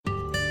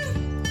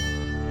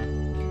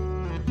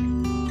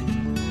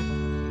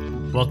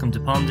Welcome to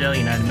Palmdale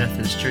United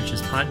Methodist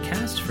Church's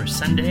podcast for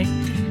Sunday,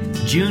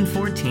 June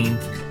 14th,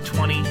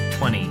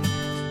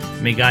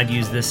 2020. May God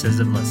use this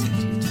as a blessing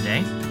to you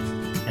today.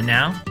 And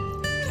now,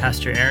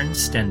 Pastor Aaron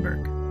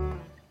Stenberg.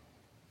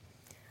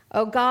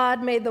 O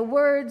God, may the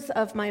words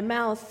of my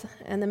mouth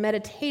and the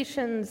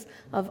meditations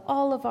of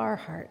all of our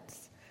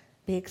hearts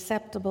be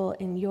acceptable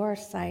in your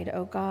sight,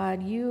 O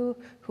God, you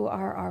who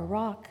are our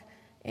rock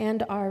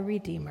and our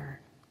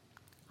Redeemer.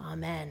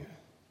 Amen.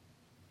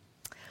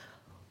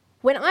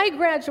 When I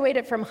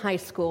graduated from high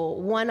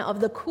school, one of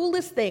the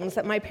coolest things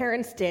that my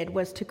parents did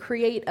was to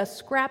create a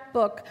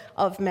scrapbook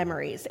of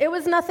memories. It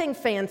was nothing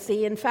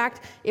fancy. In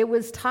fact, it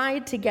was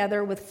tied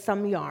together with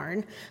some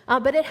yarn,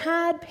 but it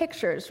had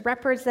pictures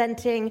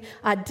representing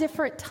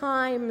different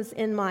times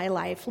in my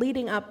life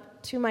leading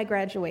up to my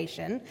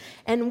graduation,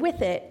 and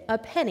with it, a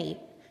penny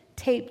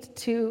taped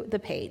to the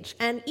page.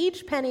 And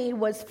each penny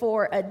was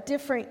for a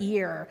different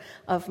year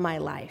of my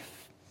life.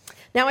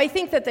 Now, I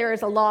think that there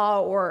is a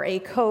law or a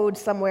code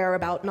somewhere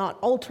about not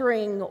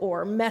altering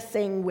or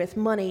messing with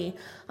money,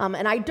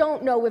 and I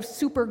don't know if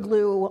super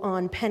glue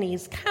on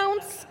pennies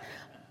counts,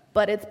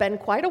 but it's been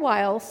quite a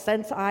while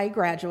since I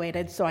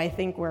graduated, so I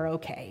think we're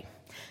okay.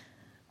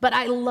 But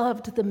I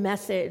loved the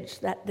message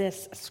that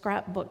this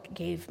scrapbook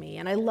gave me,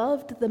 and I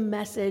loved the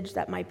message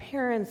that my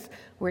parents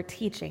were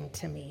teaching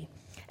to me,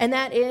 and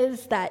that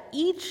is that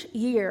each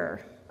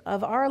year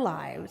of our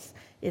lives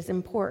is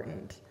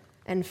important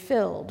and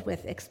filled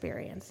with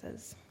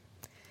experiences.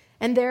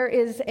 And there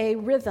is a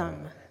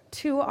rhythm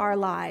to our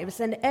lives,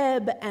 an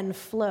ebb and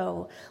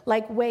flow,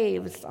 like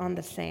waves on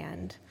the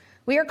sand.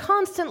 We are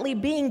constantly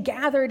being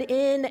gathered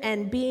in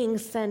and being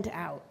sent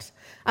out.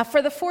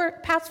 For the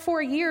past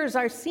 4 years,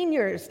 our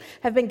seniors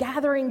have been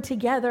gathering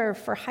together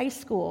for high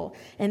school,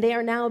 and they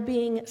are now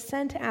being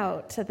sent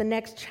out to the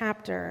next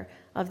chapter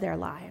of their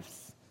lives.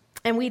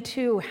 And we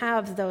too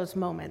have those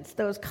moments,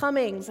 those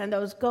comings and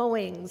those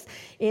goings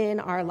in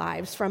our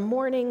lives, from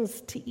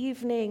mornings to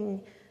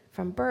evening,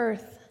 from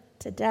birth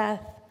to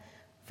death,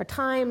 for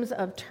times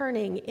of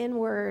turning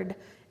inward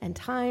and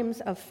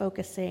times of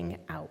focusing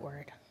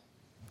outward.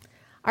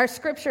 Our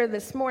scripture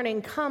this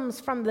morning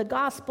comes from the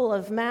Gospel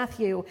of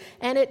Matthew,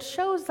 and it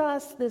shows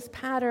us this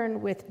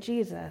pattern with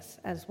Jesus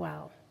as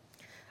well.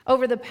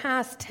 Over the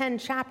past 10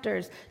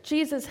 chapters,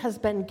 Jesus has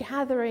been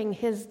gathering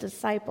his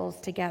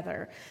disciples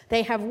together.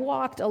 They have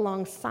walked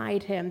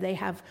alongside him. They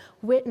have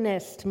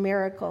witnessed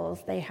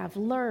miracles. They have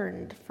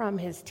learned from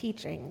his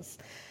teachings.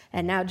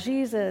 And now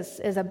Jesus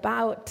is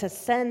about to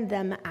send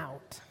them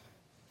out.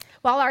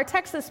 While our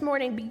text this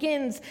morning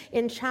begins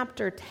in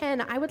chapter 10,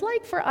 I would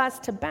like for us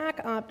to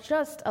back up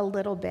just a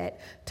little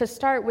bit to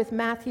start with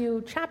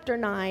Matthew chapter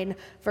 9,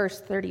 verse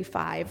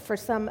 35 for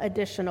some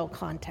additional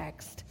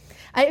context.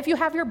 If you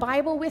have your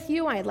Bible with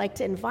you, I'd like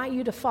to invite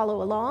you to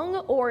follow along,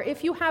 or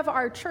if you have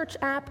our church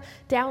app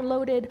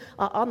downloaded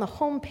on the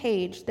home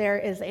page, there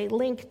is a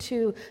link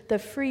to the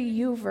free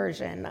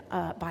YouVersion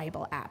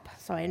Bible app,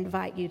 so I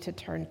invite you to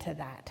turn to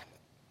that.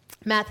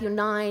 Matthew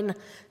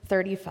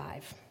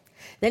 9:35.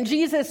 Then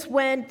Jesus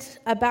went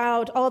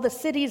about all the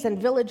cities and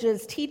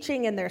villages,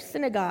 teaching in their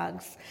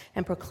synagogues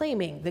and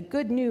proclaiming the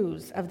good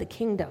news of the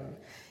kingdom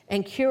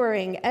and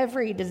curing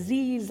every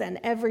disease and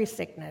every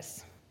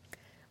sickness.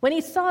 When he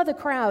saw the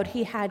crowd,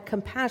 he had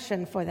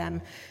compassion for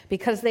them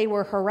because they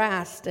were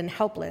harassed and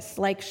helpless,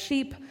 like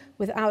sheep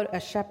without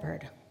a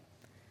shepherd.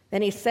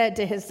 Then he said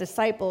to his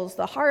disciples,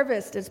 "The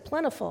harvest is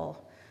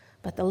plentiful,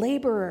 but the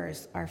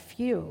laborers are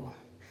few.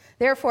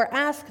 Therefore,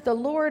 ask the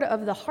Lord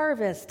of the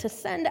harvest to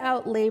send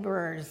out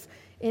laborers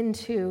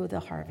into the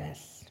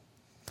harvest."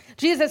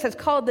 Jesus has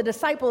called the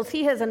disciples.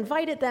 He has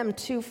invited them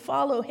to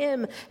follow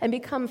him and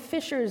become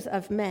fishers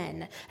of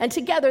men. And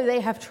together they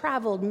have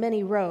traveled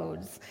many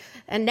roads.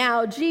 And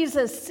now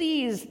Jesus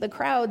sees the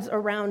crowds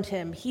around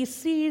him. He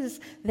sees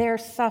their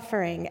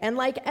suffering. And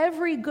like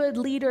every good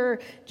leader,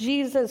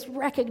 Jesus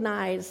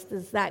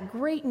recognizes that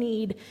great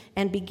need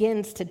and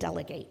begins to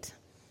delegate.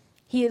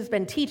 He has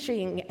been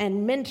teaching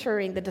and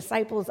mentoring the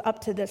disciples up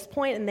to this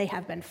point, and they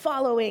have been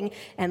following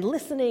and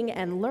listening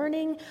and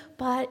learning,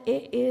 but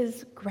it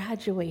is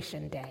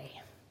graduation day.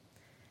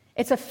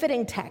 It's a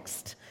fitting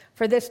text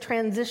for this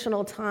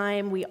transitional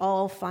time we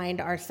all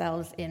find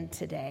ourselves in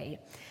today.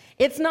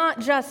 It's not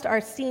just our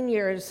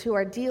seniors who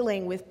are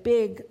dealing with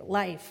big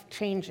life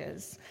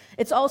changes.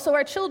 It's also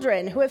our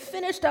children who have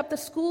finished up the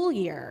school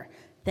year.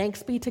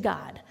 Thanks be to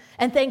God.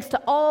 And thanks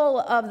to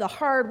all of the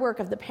hard work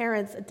of the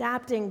parents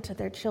adapting to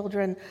their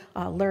children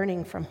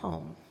learning from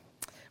home.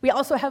 We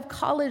also have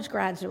college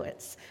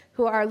graduates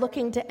who are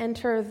looking to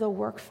enter the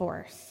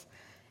workforce.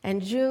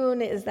 And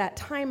June is that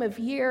time of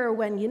year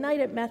when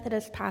United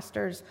Methodist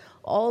pastors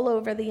all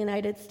over the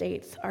United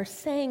States are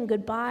saying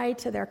goodbye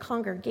to their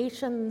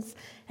congregations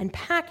and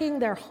packing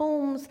their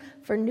homes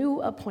for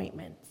new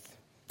appointments.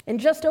 In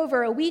just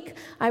over a week,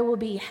 I will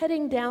be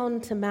heading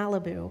down to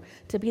Malibu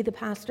to be the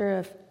pastor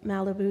of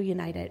Malibu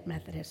United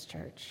Methodist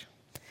Church.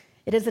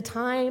 It is a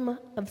time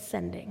of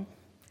sending.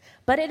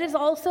 But it is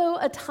also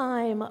a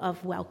time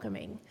of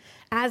welcoming.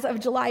 As of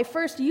July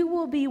 1st, you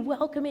will be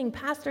welcoming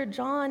Pastor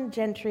John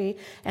Gentry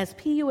as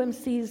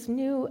PUMC's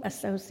new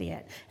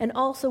associate, and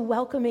also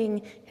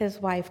welcoming his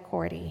wife,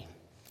 Cordy.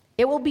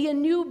 It will be a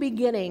new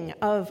beginning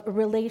of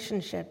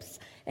relationships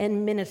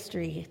and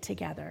ministry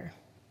together.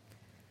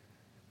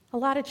 A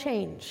lot of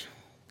change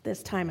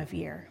this time of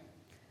year.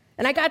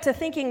 And I got to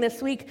thinking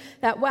this week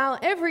that while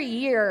every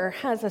year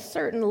has a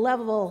certain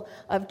level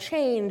of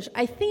change,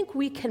 I think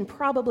we can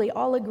probably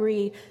all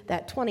agree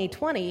that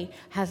 2020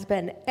 has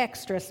been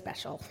extra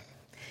special.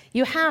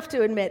 You have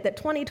to admit that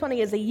 2020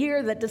 is a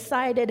year that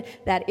decided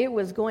that it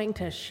was going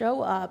to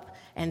show up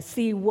and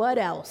see what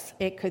else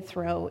it could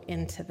throw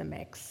into the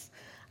mix.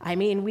 I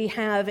mean, we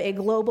have a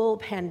global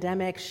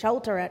pandemic,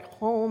 shelter at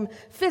home,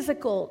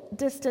 physical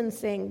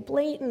distancing,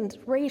 blatant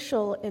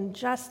racial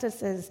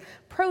injustices,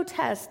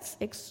 protests,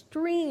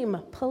 extreme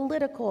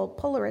political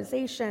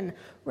polarization,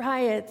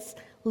 riots,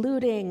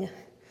 looting.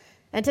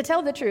 And to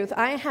tell the truth,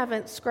 I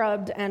haven't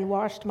scrubbed and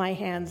washed my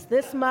hands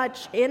this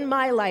much in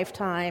my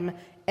lifetime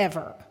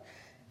ever.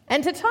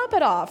 And to top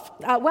it off,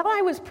 while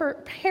I was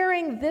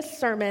preparing this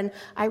sermon,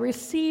 I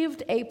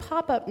received a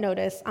pop-up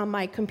notice on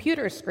my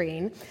computer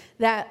screen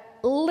that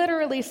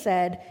literally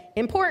said,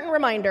 important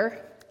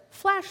reminder,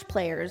 Flash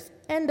Player's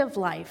end of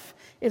life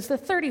is the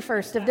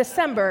 31st of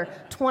December,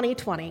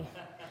 2020.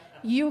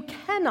 You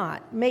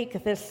cannot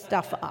make this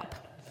stuff up.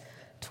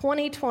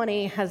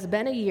 2020 has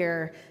been a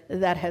year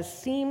that has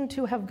seemed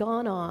to have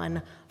gone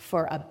on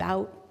for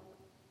about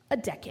a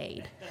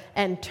decade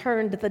and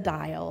turned the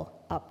dial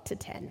up to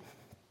 10.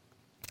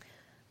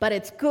 But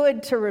it's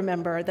good to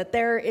remember that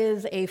there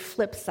is a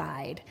flip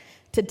side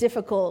to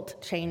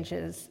difficult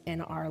changes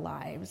in our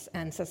lives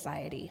and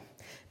society.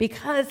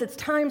 Because it's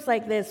times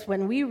like this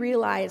when we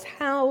realize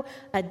how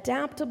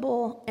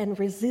adaptable and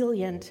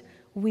resilient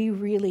we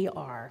really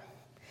are.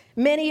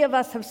 Many of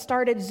us have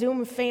started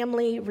Zoom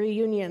family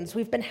reunions.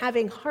 We've been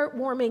having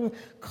heartwarming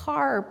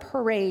car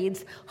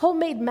parades.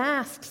 Homemade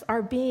masks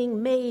are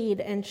being made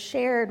and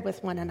shared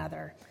with one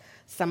another.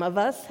 Some of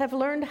us have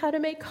learned how to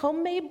make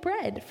homemade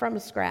bread from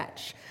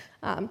scratch,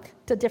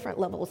 to different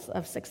levels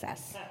of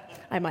success,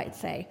 I might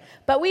say.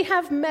 But we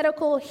have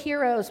medical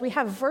heroes. We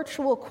have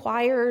virtual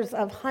choirs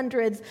of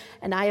hundreds.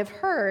 And I have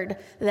heard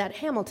that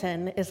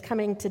Hamilton is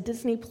coming to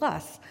Disney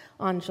Plus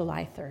on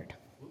July 3rd.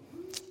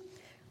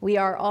 We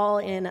are all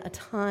in a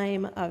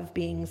time of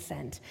being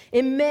sent,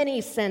 in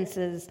many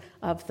senses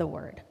of the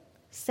word.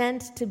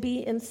 Sent to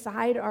be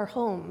inside our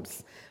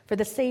homes for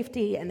the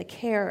safety and the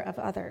care of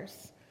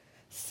others.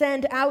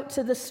 Send out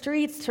to the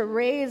streets to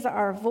raise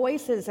our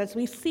voices as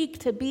we seek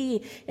to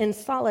be in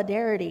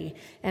solidarity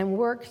and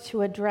work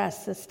to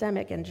address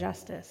systemic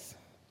injustice.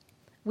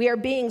 We are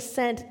being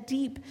sent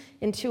deep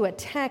into a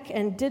tech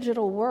and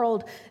digital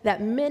world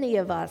that many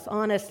of us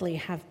honestly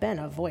have been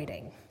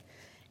avoiding.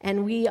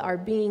 And we are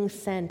being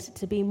sent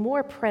to be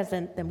more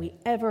present than we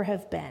ever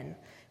have been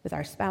with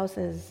our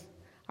spouses,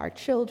 our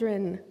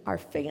children, our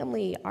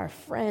family, our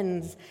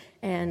friends,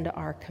 and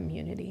our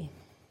community.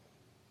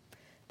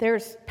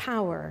 There's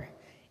power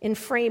in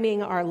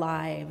framing our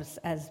lives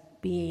as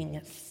being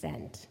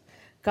sent.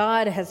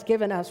 God has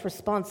given us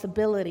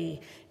responsibility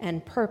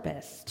and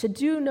purpose to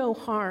do no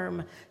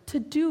harm, to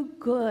do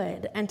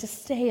good, and to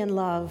stay in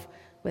love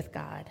with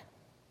God.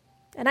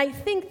 And I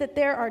think that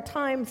there are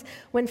times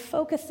when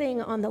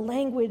focusing on the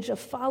language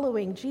of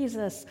following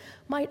Jesus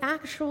might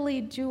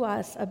actually do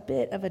us a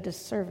bit of a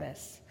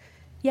disservice.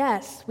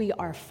 Yes, we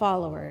are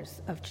followers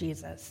of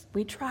Jesus.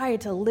 We try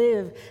to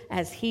live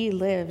as he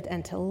lived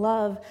and to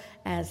love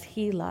as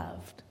he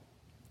loved.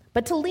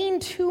 But to lean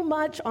too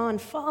much on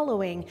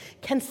following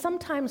can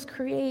sometimes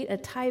create a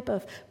type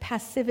of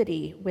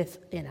passivity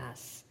within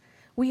us.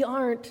 We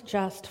aren't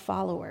just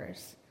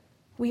followers.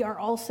 We are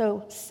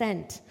also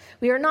sent.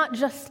 We are not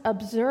just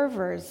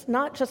observers,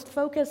 not just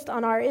focused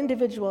on our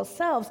individual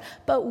selves,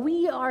 but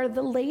we are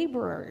the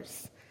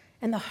laborers,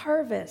 and the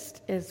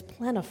harvest is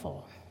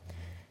plentiful.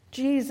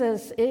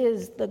 Jesus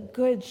is the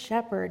good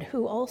shepherd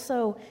who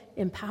also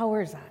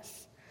empowers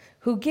us,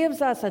 who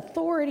gives us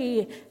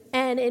authority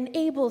and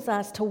enables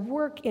us to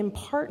work in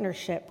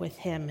partnership with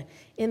him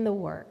in the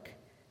work,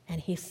 and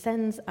he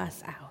sends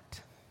us out.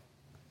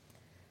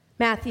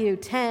 Matthew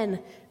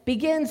 10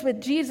 begins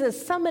with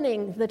Jesus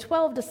summoning the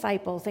 12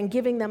 disciples and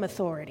giving them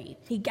authority.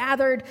 He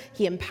gathered,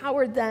 he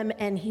empowered them,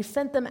 and he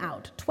sent them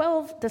out,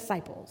 12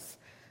 disciples.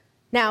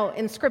 Now,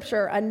 in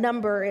Scripture, a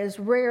number is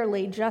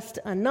rarely just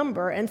a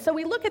number, and so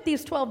we look at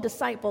these 12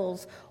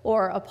 disciples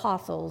or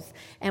apostles,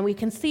 and we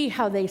can see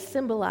how they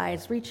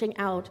symbolize reaching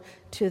out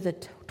to the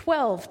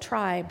 12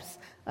 tribes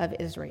of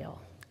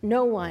Israel.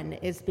 No one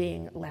is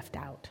being left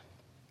out.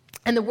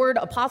 And the word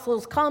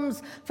apostles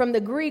comes from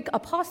the Greek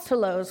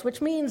apostolos, which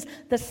means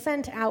the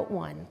sent out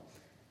one.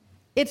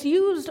 It's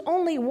used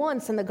only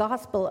once in the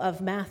Gospel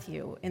of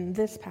Matthew in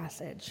this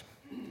passage.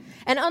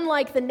 And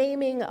unlike the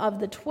naming of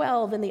the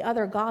 12 in the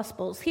other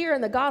Gospels, here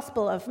in the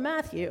Gospel of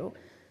Matthew,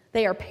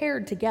 they are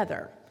paired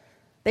together.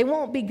 They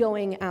won't be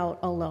going out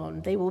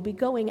alone. They will be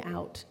going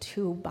out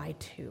 2 by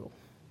 2.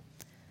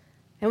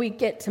 And we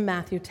get to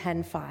Matthew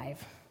 10:5.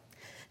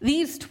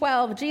 These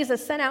 12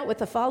 Jesus sent out with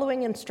the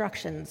following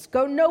instructions: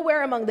 Go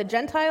nowhere among the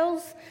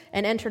Gentiles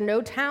and enter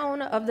no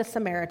town of the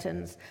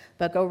Samaritans,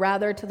 but go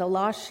rather to the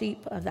lost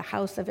sheep of the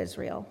house of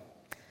Israel.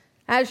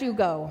 As you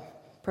go,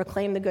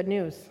 proclaim the good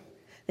news.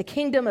 The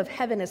kingdom of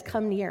heaven has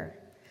come near.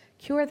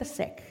 Cure the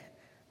sick,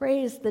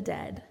 raise the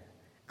dead,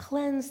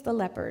 cleanse the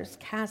lepers,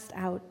 cast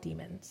out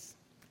demons.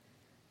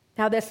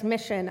 Now, this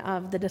mission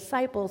of the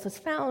disciples is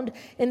found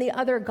in the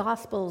other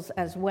Gospels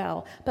as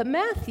well, but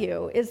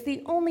Matthew is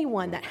the only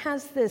one that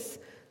has this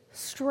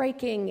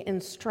striking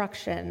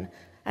instruction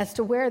as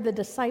to where the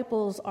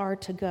disciples are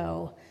to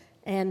go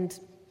and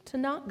to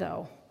not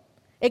go.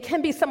 It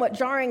can be somewhat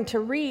jarring to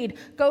read,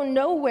 "Go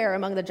nowhere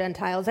among the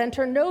Gentiles,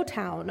 enter no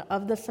town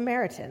of the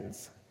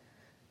Samaritans."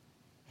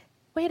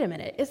 Wait a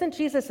minute, isn't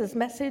Jesus'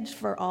 message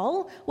for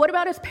all? What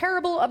about his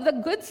parable of the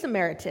Good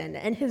Samaritan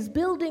and his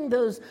building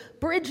those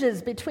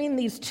bridges between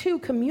these two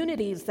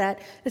communities that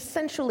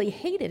essentially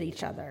hated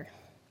each other?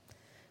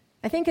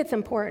 I think it's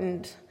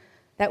important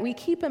that we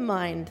keep in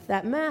mind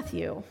that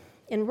Matthew,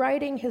 in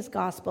writing his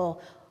gospel,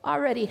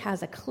 already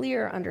has a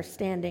clear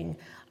understanding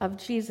of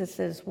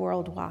Jesus'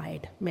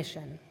 worldwide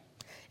mission.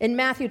 In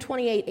Matthew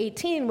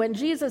 28:18, when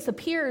Jesus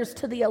appears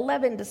to the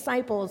 11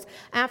 disciples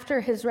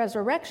after his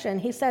resurrection,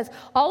 he says,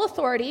 "All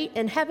authority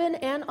in heaven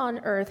and on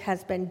earth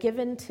has been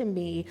given to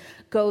me.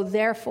 Go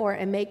therefore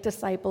and make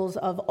disciples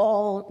of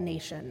all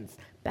nations,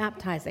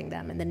 baptizing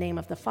them in the name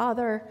of the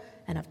Father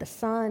and of the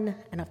Son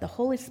and of the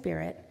Holy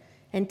Spirit,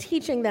 and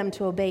teaching them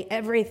to obey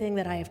everything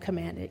that I have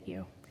commanded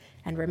you.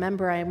 And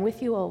remember, I am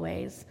with you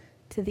always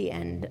to the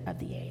end of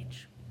the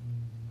age."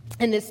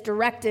 In this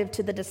directive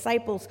to the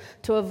disciples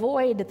to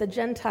avoid the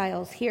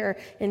Gentiles here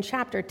in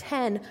chapter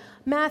 10,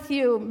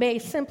 Matthew may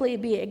simply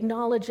be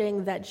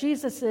acknowledging that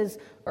Jesus'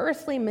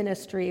 earthly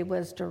ministry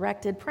was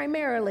directed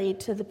primarily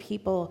to the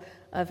people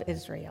of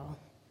Israel.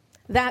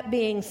 That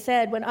being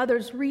said, when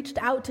others reached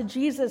out to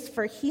Jesus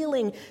for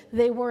healing,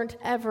 they weren't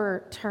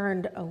ever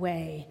turned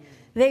away.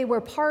 They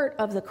were part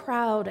of the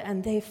crowd,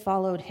 and they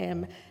followed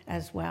him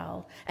as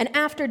well. And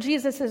after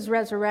Jesus'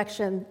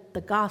 resurrection,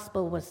 the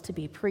gospel was to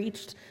be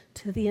preached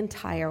to the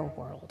entire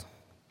world.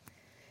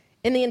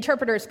 In the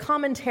Interpreter's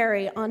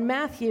Commentary on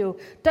Matthew,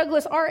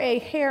 Douglas R.A.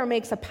 Hare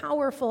makes a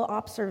powerful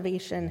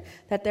observation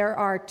that there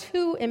are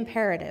two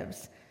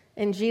imperatives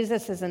in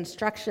Jesus'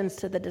 instructions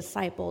to the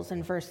disciples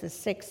in verses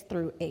 6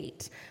 through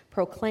 8,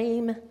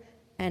 proclaim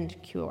and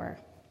cure.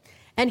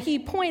 And he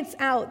points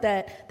out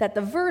that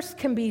the verse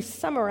can be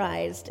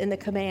summarized in the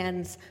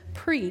commands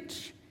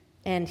preach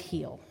and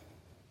heal.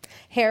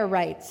 Hare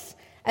writes,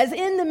 "As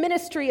in the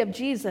ministry of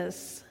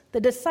Jesus, the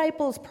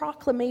disciples'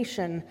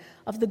 proclamation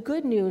of the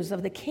good news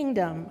of the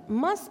kingdom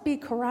must be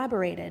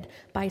corroborated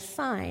by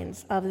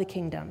signs of the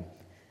kingdom.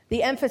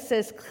 The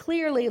emphasis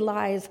clearly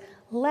lies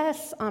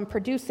less on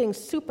producing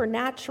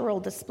supernatural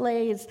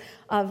displays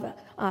of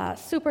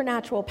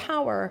supernatural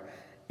power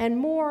and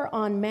more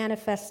on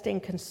manifesting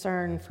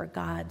concern for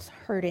God's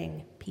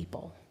hurting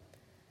people.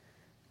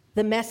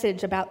 The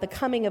message about the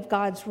coming of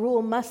God's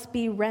rule must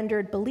be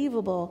rendered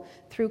believable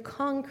through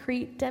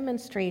concrete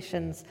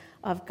demonstrations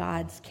of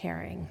God's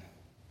caring."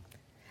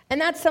 And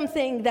that's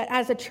something that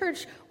as a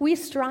church we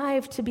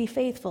strive to be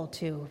faithful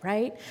to,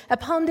 right? At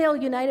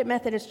Palmdale United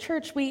Methodist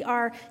Church, we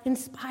are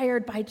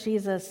inspired by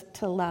Jesus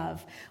to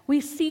love.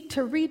 We seek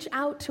to reach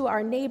out to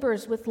our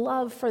neighbors with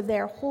love for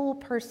their whole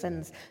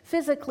persons,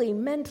 physically,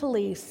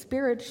 mentally,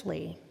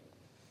 spiritually.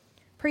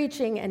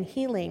 Preaching and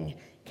healing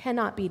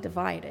cannot be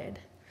divided.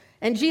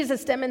 And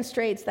Jesus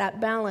demonstrates that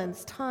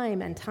balance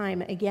time and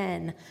time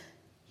again.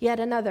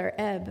 Yet another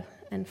ebb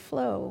and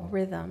flow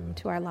rhythm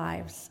to our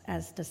lives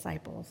as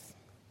disciples.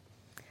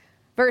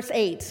 Verse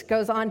 8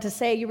 goes on to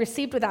say, "You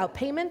received without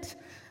payment,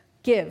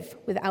 give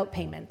without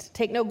payment.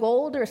 Take no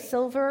gold or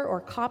silver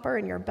or copper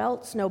in your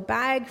belts, no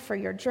bag for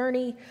your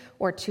journey,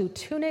 or 2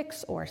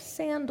 tunics or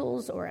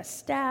sandals or a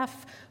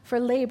staff, for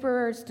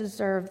laborers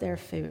deserve their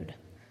food.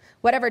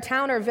 Whatever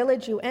town or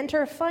village you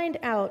enter, find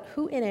out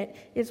who in it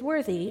is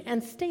worthy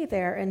and stay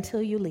there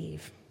until you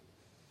leave."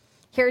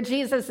 Here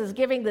Jesus is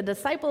giving the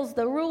disciples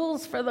the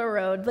rules for the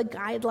road, the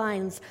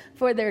guidelines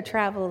for their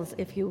travels,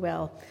 if you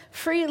will.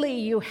 Freely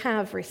you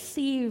have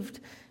received,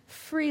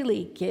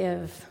 freely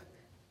give,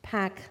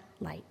 pack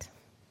light.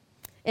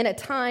 In a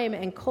time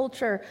and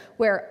culture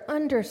where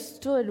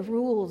understood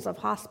rules of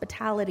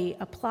hospitality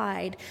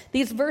applied,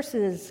 these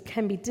verses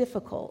can be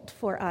difficult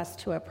for us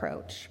to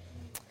approach.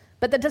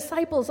 But the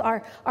disciples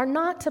are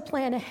not to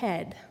plan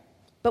ahead,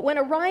 but when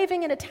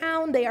arriving in a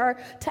town, they are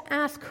to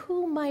ask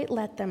who might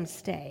let them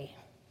stay.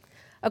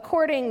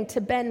 According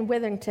to Ben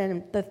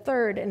Witherington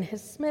III in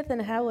his Smith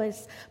and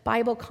Hellis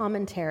Bible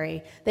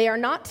commentary, they are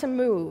not to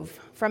move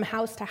from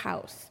house to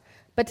house,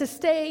 but to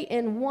stay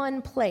in one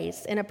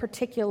place in a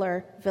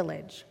particular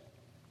village.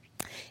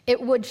 It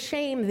would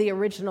shame the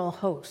original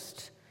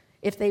host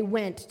if they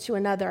went to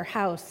another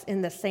house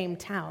in the same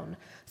town.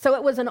 So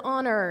it was an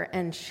honor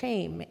and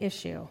shame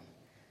issue.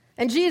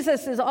 And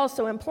Jesus is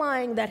also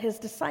implying that his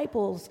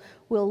disciples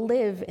will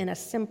live in a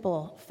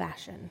simple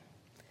fashion.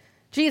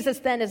 Jesus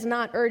then is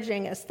not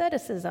urging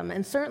aestheticism,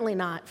 and certainly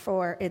not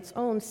for its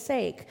own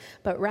sake,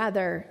 but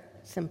rather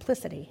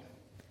simplicity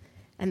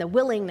and the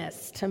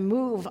willingness to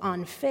move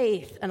on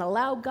faith and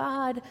allow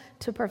God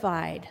to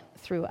provide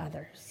through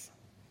others.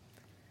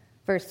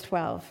 Verse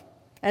 12,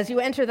 as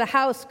you enter the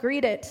house,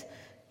 greet it.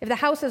 If the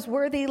house is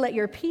worthy, let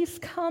your peace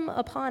come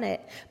upon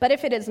it. But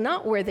if it is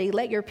not worthy,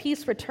 let your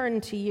peace return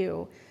to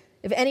you.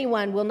 If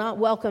anyone will not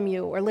welcome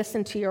you or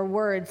listen to your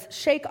words,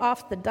 shake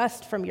off the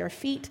dust from your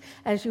feet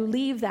as you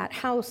leave that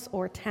house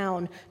or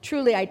town.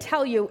 Truly, I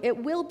tell you, it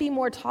will be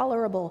more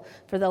tolerable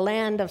for the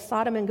land of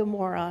Sodom and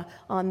Gomorrah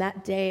on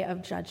that day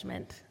of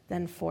judgment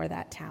than for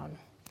that town.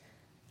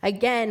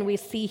 Again, we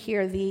see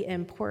here the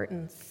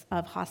importance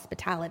of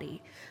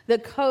hospitality, the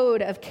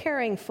code of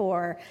caring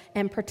for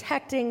and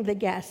protecting the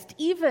guest,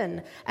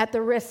 even at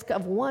the risk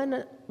of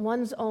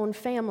one's own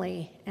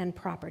family and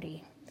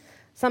property.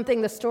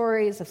 Something the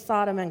stories of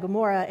Sodom and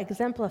Gomorrah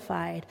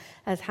exemplified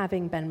as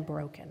having been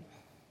broken.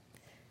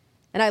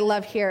 And I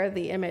love here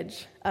the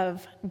image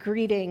of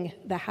greeting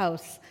the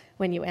house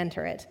when you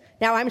enter it.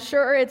 Now, I'm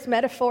sure it's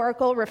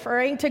metaphorical,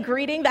 referring to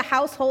greeting the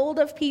household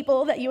of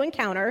people that you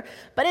encounter,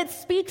 but it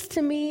speaks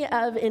to me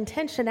of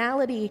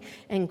intentionality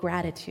and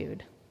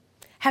gratitude.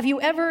 Have you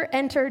ever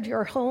entered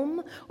your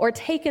home or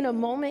taken a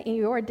moment in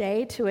your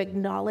day to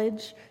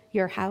acknowledge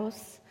your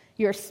house,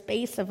 your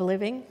space of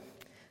living,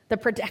 the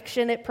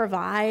protection it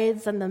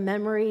provides and the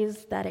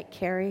memories that it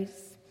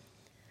carries?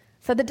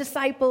 So the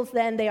disciples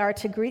then, they are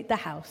to greet the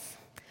house.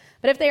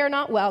 But if they are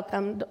not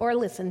welcomed or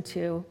listened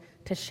to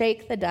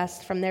shake the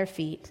dust from their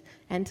feet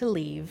and to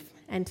leave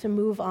and to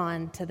move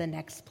on to the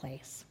next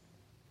place.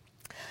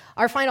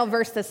 Our final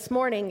verse this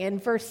morning, in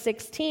verse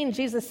 16,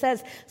 Jesus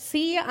says,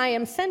 "See, I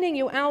am sending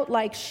you out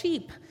like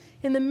sheep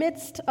in the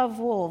midst of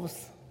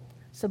wolves.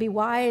 So be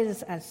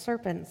wise as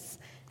serpents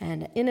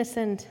and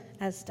innocent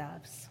as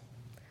doves."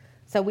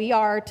 So we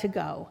are to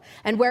go.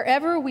 And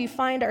wherever we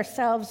find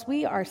ourselves,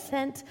 we are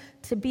sent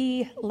to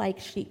be like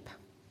sheep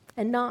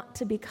and not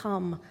to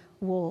become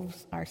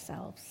wolves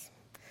ourselves.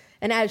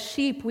 And as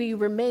sheep, we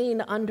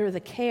remain under the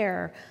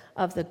care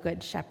of the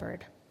Good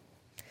Shepherd.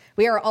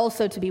 We are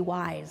also to be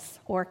wise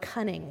or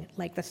cunning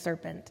like the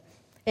serpent.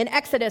 In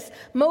Exodus,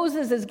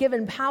 Moses is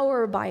given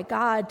power by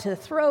God to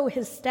throw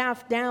his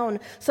staff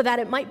down so that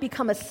it might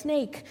become a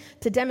snake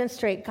to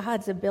demonstrate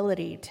God's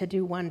ability to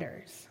do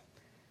wonders.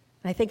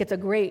 And I think it's a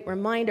great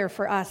reminder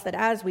for us that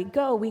as we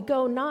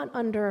go not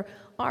under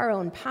our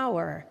own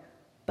power,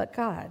 but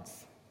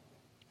God's.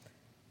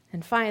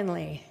 And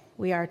finally,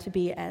 we are to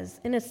be as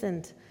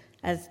innocent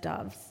as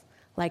doves,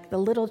 like the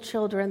little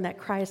children that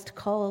Christ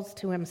calls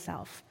to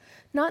himself,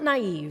 not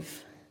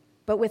naive,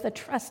 but with a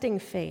trusting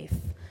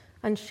faith,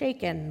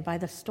 unshaken by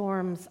the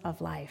storms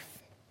of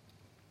life.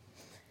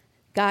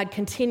 God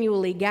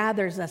continually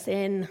gathers us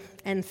in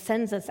and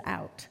sends us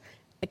out,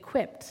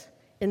 equipped,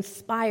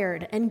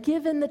 inspired, and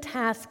given the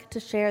task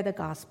to share the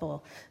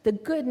gospel, the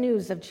good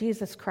news of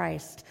Jesus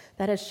Christ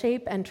that has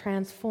shaped and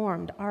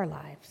transformed our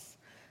lives.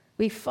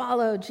 We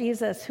follow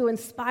Jesus, who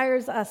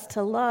inspires us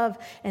to love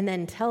and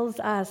then tells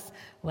us,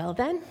 well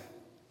then,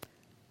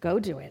 go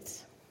do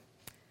it.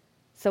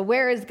 So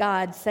where is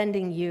God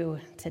sending you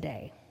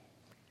today,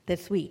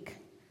 this week,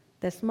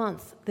 this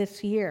month,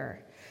 this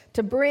year,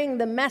 to bring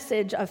the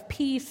message of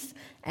peace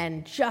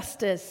and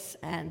justice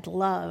and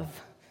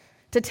love,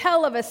 to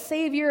tell of a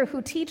Savior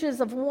who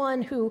teaches of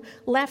one who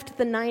left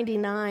the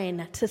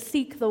 99 to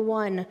seek the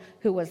one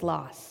who was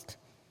lost,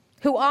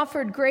 who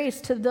offered grace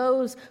to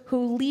those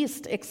who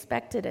least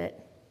expected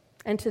it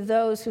and to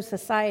those who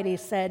society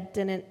said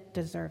didn't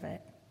deserve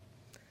it,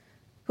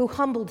 who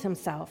humbled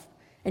himself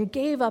and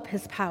gave up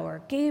his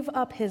power, gave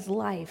up his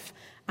life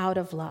out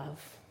of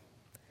love.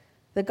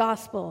 The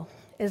gospel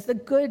is the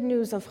good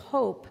news of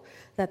hope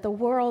that the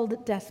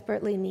world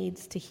desperately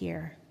needs to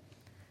hear,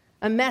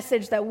 a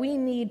message that we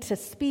need to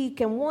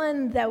speak and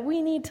one that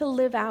we need to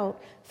live out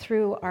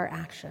through our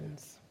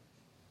actions.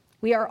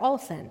 We are all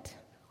sent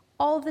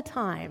all the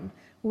time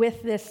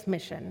with this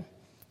mission.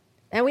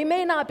 And we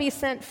may not be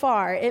sent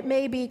far. It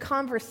may be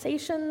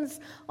conversations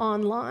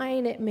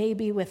online. It may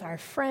be with our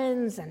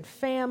friends and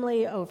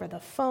family over the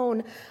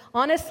phone.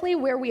 Honestly,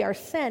 where we are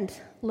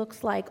sent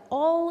looks like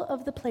all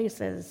of the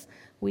places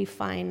we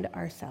find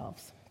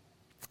ourselves.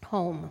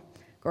 Home,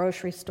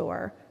 grocery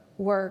store,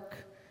 work,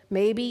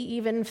 maybe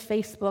even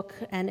Facebook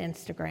and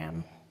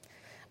Instagram.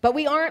 But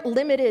we aren't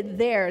limited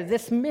there.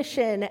 This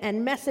mission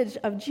and message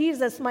of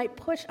Jesus might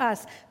push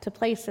us to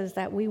places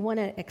that we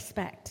wouldn't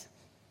expect.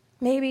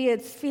 Maybe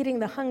it's feeding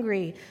the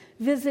hungry,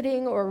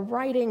 visiting or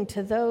writing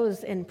to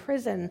those in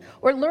prison,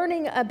 or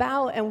learning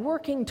about and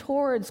working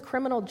towards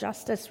criminal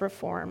justice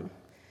reform.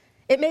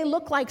 It may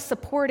look like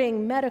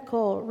supporting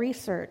medical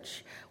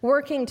research,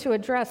 working to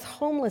address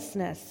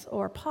homelessness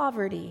or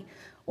poverty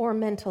or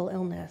mental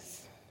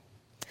illness.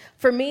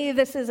 For me,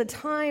 this is a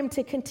time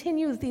to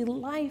continue the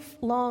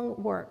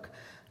lifelong work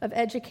of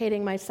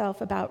educating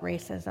myself about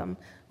racism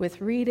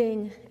with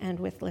reading and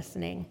with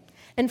listening,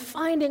 and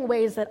finding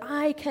ways that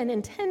I can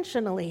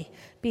intentionally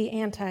be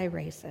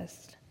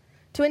anti-racist,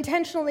 to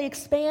intentionally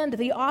expand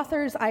the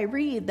authors I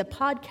read, the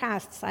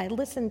podcasts I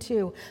listen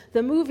to,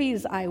 the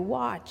movies I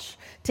watch,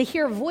 to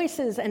hear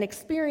voices and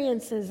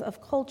experiences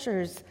of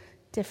cultures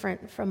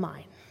different from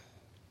mine.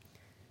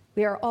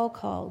 We are all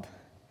called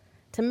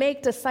to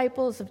make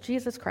disciples of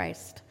Jesus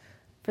Christ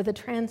for the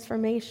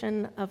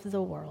transformation of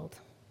the world.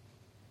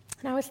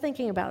 And I was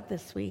thinking about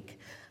this week,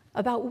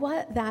 about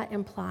what that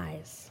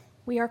implies.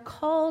 We are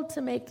called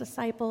to make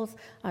disciples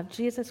of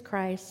Jesus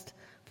Christ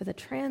for the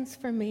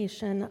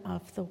transformation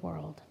of the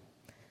world.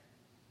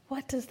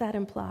 What does that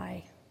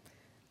imply?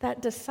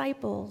 That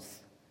disciples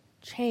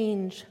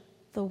change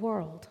the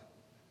world.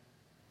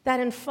 That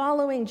in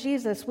following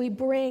Jesus, we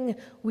bring,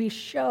 we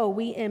show,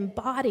 we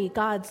embody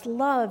God's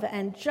love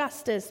and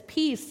justice,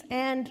 peace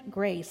and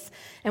grace.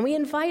 And we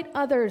invite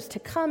others to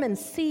come and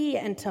see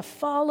and to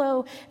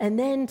follow and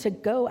then to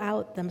go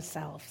out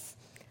themselves.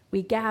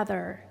 We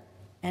gather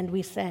and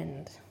we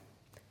send.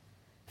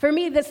 For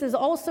me, this is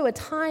also a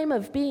time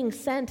of being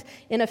sent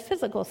in a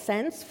physical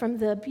sense from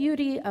the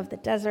beauty of the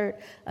desert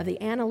of the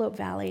Antelope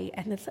Valley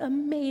and this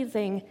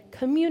amazing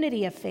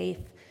community of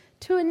faith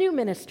to a new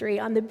ministry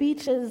on the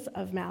beaches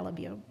of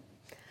Malibu.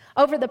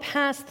 Over the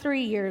past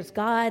 3 years,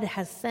 God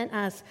has sent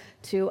us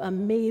to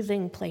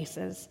amazing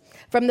places.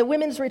 From the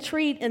women's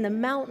retreat in the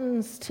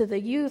mountains to the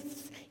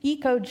youth's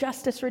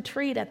eco-justice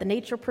retreat at the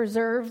nature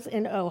preserves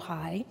in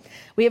Ojai.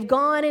 We have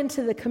gone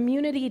into the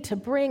community to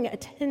bring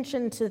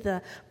attention to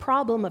the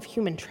problem of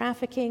human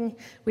trafficking.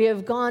 We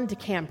have gone to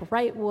Camp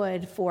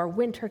Wrightwood for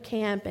winter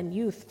camp and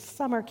youth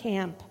summer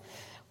camp.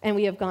 And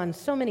we have gone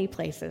so many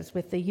places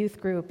with the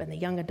youth group and the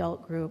young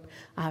adult group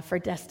for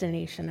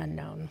Destination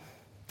Unknown.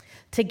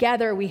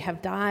 Together, we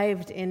have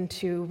dived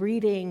into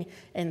reading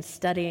and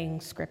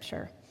studying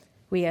Scripture.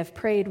 We have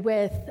prayed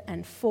with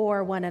and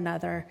for one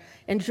another,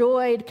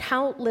 enjoyed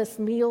countless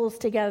meals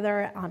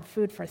together on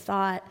Food for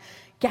Thought,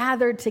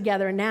 gathered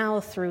together now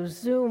through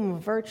Zoom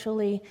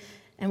virtually,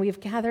 and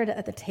we've gathered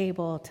at the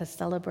table to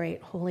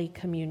celebrate Holy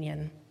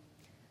Communion.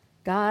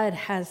 God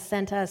has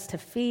sent us to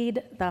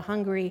feed the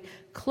hungry,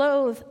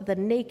 clothe the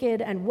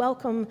naked, and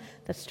welcome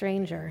the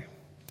stranger.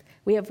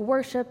 We have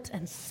worshiped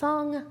and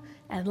sung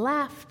and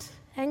laughed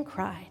and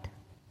cried.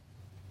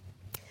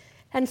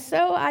 And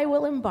so I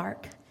will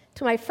embark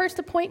to my first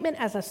appointment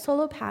as a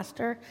solo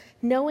pastor,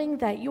 knowing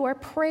that your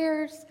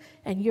prayers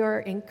and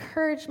your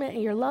encouragement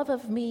and your love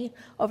of me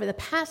over the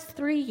past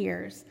 3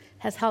 years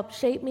has helped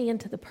shape me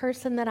into the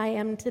person that I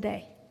am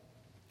today.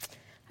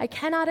 I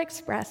cannot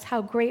express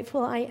how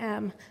grateful I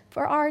am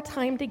for our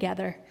time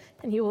together,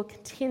 and you will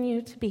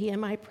continue to be in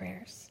my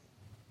prayers.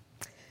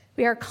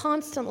 We are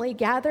constantly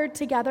gathered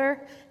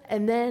together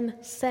and then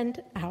sent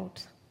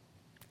out.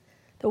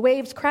 The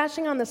waves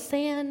crashing on the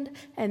sand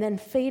and then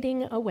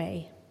fading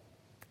away.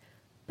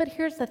 But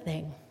here's the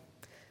thing.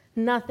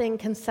 Nothing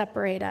can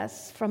separate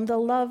us from the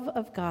love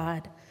of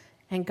God,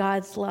 and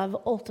God's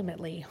love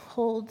ultimately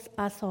holds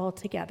us all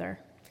together,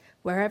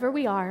 wherever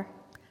we are,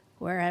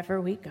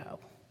 wherever we go.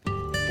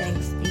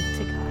 Thanks